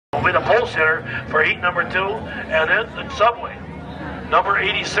Will be the pole sitter for heat number 2, and then the subway. Number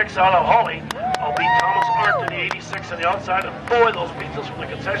 86 out of Holly will be Thomas Arndt in the 86 on the outside. And boy, those pizzas from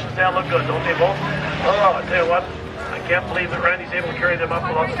the concession stand look good, don't they both? Oh, I tell you what, I can't believe that Randy's able to carry them up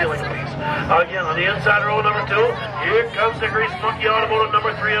without stealing a piece. Again, on the inside row number 2, here comes the Grease Monkey Automotive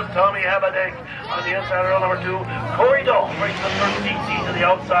number 3 of Tommy Habedank. On the inside row number 2, Corey Doe, right to the 13th seat to the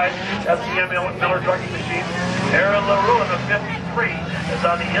outside. That's the Miller Trucking Machine. Aaron LaRue in the 53 is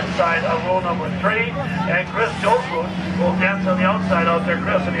on the inside of row number 3. And Chris Joseph will dance on the outside out there.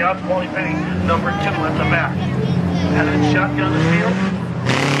 Chris in the odds quality penny number 2 at the back. And then shotgun the field.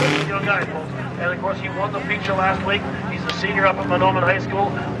 Good young guy, folks. And of course, he won the feature last week. He's a senior up at Monoman High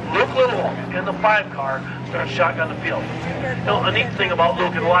School. Luke Little in the 5 car starts shotgun the field. You know, a neat thing about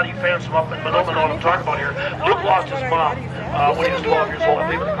Luke, and a lot of you fans from up at Monoman know what I'm talking about here. Luke lost his mom when he was 12 years old,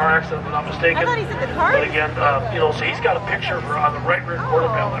 I believe, in a car accident, if I'm not mistaken. I thought he said the car. But again, you know, so he's got a picture of her on the right rear quarter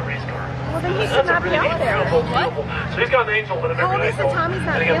panel of that race car. Well, then he should not be out there. Beautiful. So he's got an angel with him every night.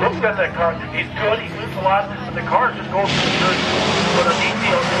 And again, Luke's got that car. He's good. He moves a lot, but the car just goes to the church. But a neat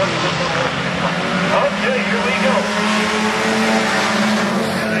deal. Okay, here we go.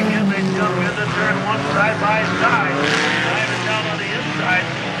 And again, they jump in the turn one side by side. Driving down on the inside.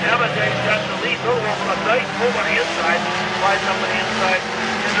 Habedank's got the lead. Little one with a nice move on the inside. Slides up on the inside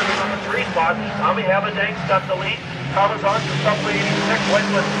into the number 3 spot. Tommy Habedank's got the lead. Thomas Arndt to subway 86. White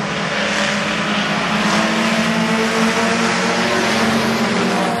with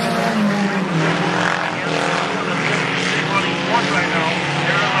right now.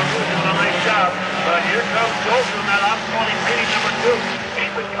 Aaron LaRue doing a nice job. But here comes Joseph in that off-quality penny number 2.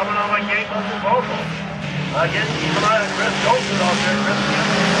 He's been coming on like gangbusters also. Again, keep an eye on Chris Joseph out there. Chris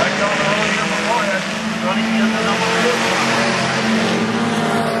right down the road here before that. Running in the number 2 spot.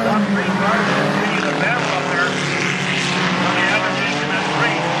 Top 3 cars continue to battle up there. Tommy Habedank in that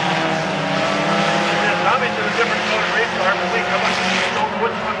 3. Tommy's in a different color race car, but we come up and don't know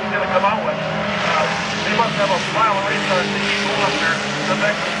which one he's going to come out with. They must have a pile of race cars that keep going up there. The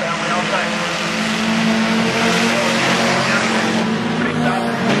Beckman family outside. Pretty top.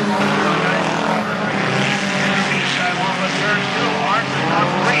 Inside one of the turn 2. Arndt in top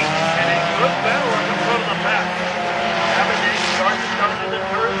 3. And a good battle at the front of the pack. Habedank starts coming into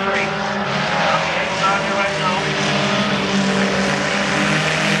turn 3. Hanging on here right now.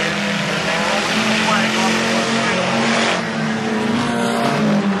 Flag off the front rail.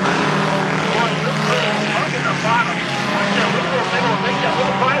 Look at the bottom. Watch that little thing will make that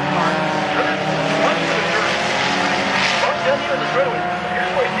little 5 car turn once to the turn. Once down here in the straightaway.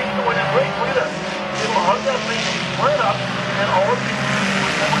 Here's where he thinks to win this race. Look at that. He'll hug that thing, turn it up, and all of these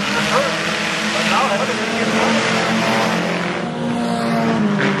will go into the turn. But now Habedank gets on it.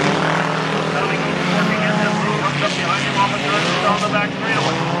 Now he goes working in that thing, comes up behind him off the turn, down the back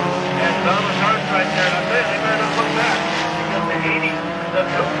straightaway. And Thomas Arndt right there. And I tell you, they better not look back. Because the 80, the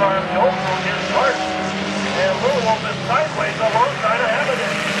 2 car of Joe